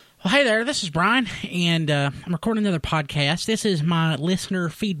Well, hey there, this is Brian, and I'm recording another podcast. This is my listener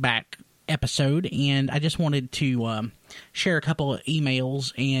feedback episode, and I just wanted to share a couple of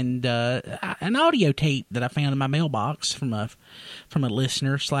emails and an audio tape that I found in my mailbox from a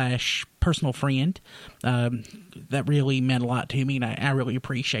listener / personal friend. That really meant a lot to me, and I really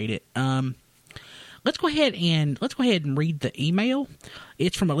appreciate it. Let's go ahead and read the email.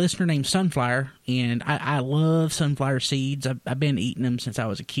 It's from a listener named Sunflower, and I love sunflower seeds. I've been eating them since I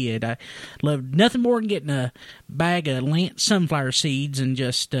was a kid. I love nothing more than getting a bag of Lance sunflower seeds and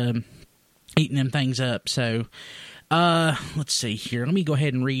just eating them things up. So, let's see here. Let me go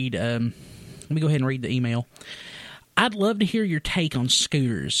ahead and read the email. I'd love to hear your take on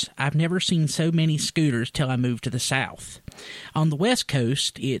scooters. I've never seen so many scooters till I moved to the South. On the West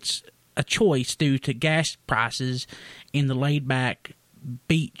Coast, it's a choice due to gas prices in the laid-back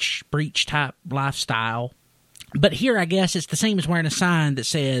beach type lifestyle. But here, I guess it's the same as wearing a sign that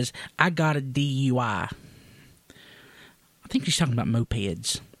says, I got a DUI. I think she's talking about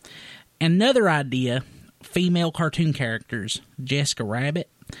mopeds. Another idea, female cartoon characters, Jessica Rabbit,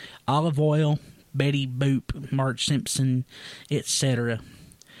 Olive Oyl, Betty Boop, Marge Simpson, etc.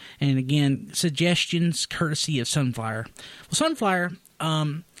 And again, suggestions courtesy of Sunflower. Well, Sunflower,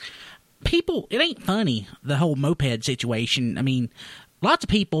 people, it ain't funny, the whole moped situation. I mean, lots of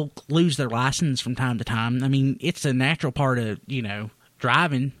people lose their license from time to time. I mean, it's a natural part of,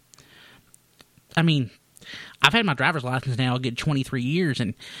 driving. I mean, I've had my driver's license now a good 23 years,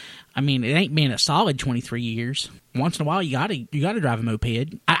 and I mean, it ain't been a solid 23 years. Once in a while, you gotta drive a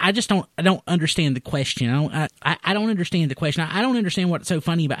moped. I don't understand the question. I don't understand the question. I don't understand what's so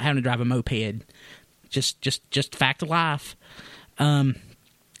funny about having to drive a moped. Just fact of life.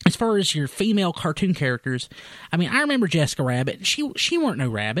 As far as your female cartoon characters, I mean, I remember Jessica Rabbit. She weren't no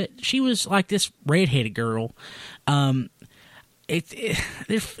rabbit. She was like this redheaded girl.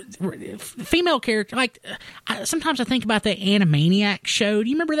 Female character, like, sometimes I think about that Animaniacs show. Do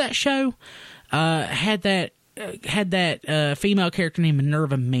you remember that show? Had that female character named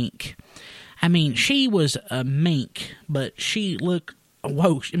Minerva Mink. I mean, she was a mink, but she looked,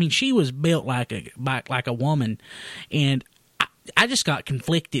 she was built like a woman, and I just got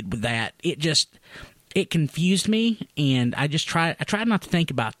conflicted with that. It confused me, and I tried not to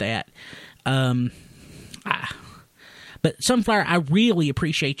think about that. But Sunflower, I really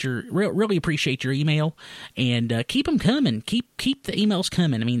appreciate your email, and keep them coming. Keep the emails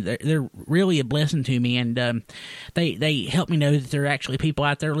coming. I mean, they're really a blessing to me, and they help me know that there are actually people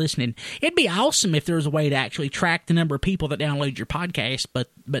out there listening. It'd be awesome if there was a way to actually track the number of people that download your podcast,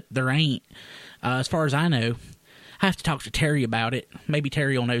 but there ain't, as far as I know. I have to talk to Terry about it. Maybe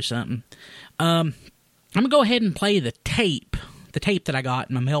Terry will know something. I'm going to go ahead and play the tape that I got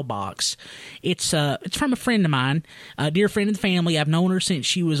in my mailbox. It's from a friend of mine, a dear friend of the family. I've known her since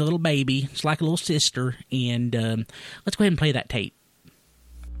she was a little baby. It's like a little sister. And let's go ahead and play that tape.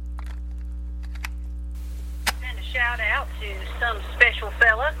 Send a shout out to some special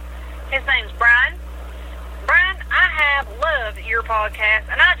fella. His name's Brian. Brian, I have loved your podcast,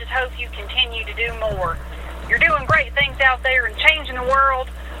 and I just hope you continue to do more. You're doing great things out there and changing the world,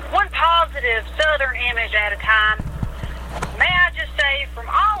 one positive Southern image at a time. May I just say, from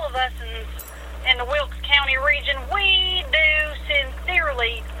all of us in the Wilkes County region, we do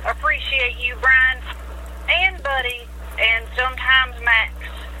sincerely appreciate you, Brian, and Buddy, and sometimes Max.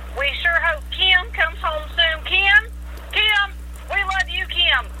 We sure hope Kim comes home soon. Kim, we love you,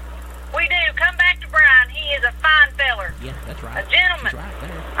 Kim. We do. Come back to Brian. He is a fine feller. Yeah, that's right. A gentleman. That's right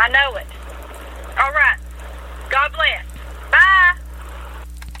there. I know it. All right. God bless. Bye.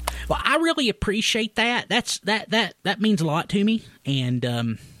 Well, I really appreciate that. That means a lot to me, and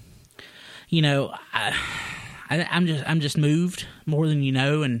I'm just moved more than you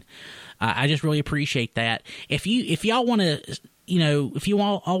know, and I just really appreciate that. If y'all want to, if you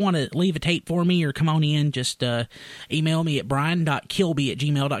all want to leave a tape for me or come on in, just email me at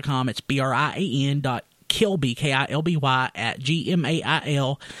brian.kilby@gmail.com. It's BRIAN.kilby KILBY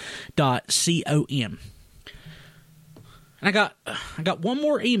 @gmail.com. And I got one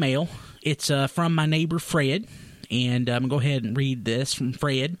more email. It's from my neighbor Fred, and I'm going to go ahead and read this from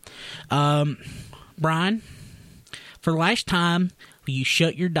Fred. Brian, for the last time, will you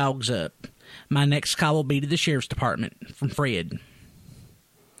shut your dogs up? My next call will be to the sheriff's department. From Fred.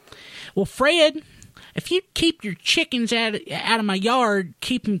 Well, Fred, if you keep your chickens out of my yard,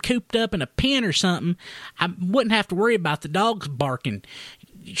 keep them cooped up in a pen or something, I wouldn't have to worry about the dogs barking.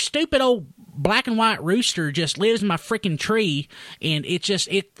 Stupid old black and white rooster just lives in my freaking tree, and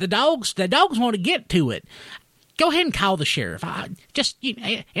the dogs want to get to it. Go ahead and call the sheriff.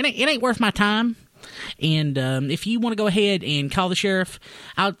 It ain't worth my time. And if you want to go ahead and call the sheriff,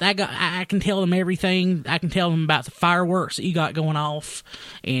 I can tell them everything. I can tell them about the fireworks that you got going off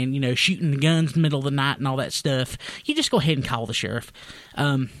and, shooting the guns in the middle of the night and all that stuff. You just go ahead and call the sheriff.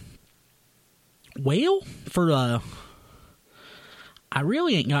 I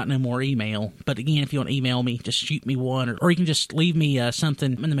really ain't got no more email. But again, if you want to email me, just shoot me one. Or you can just leave me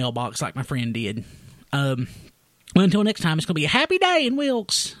something in the mailbox like my friend did. Well, until next time, it's going to be a happy day in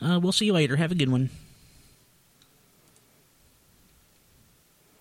Wilkes. We'll see you later. Have a good one.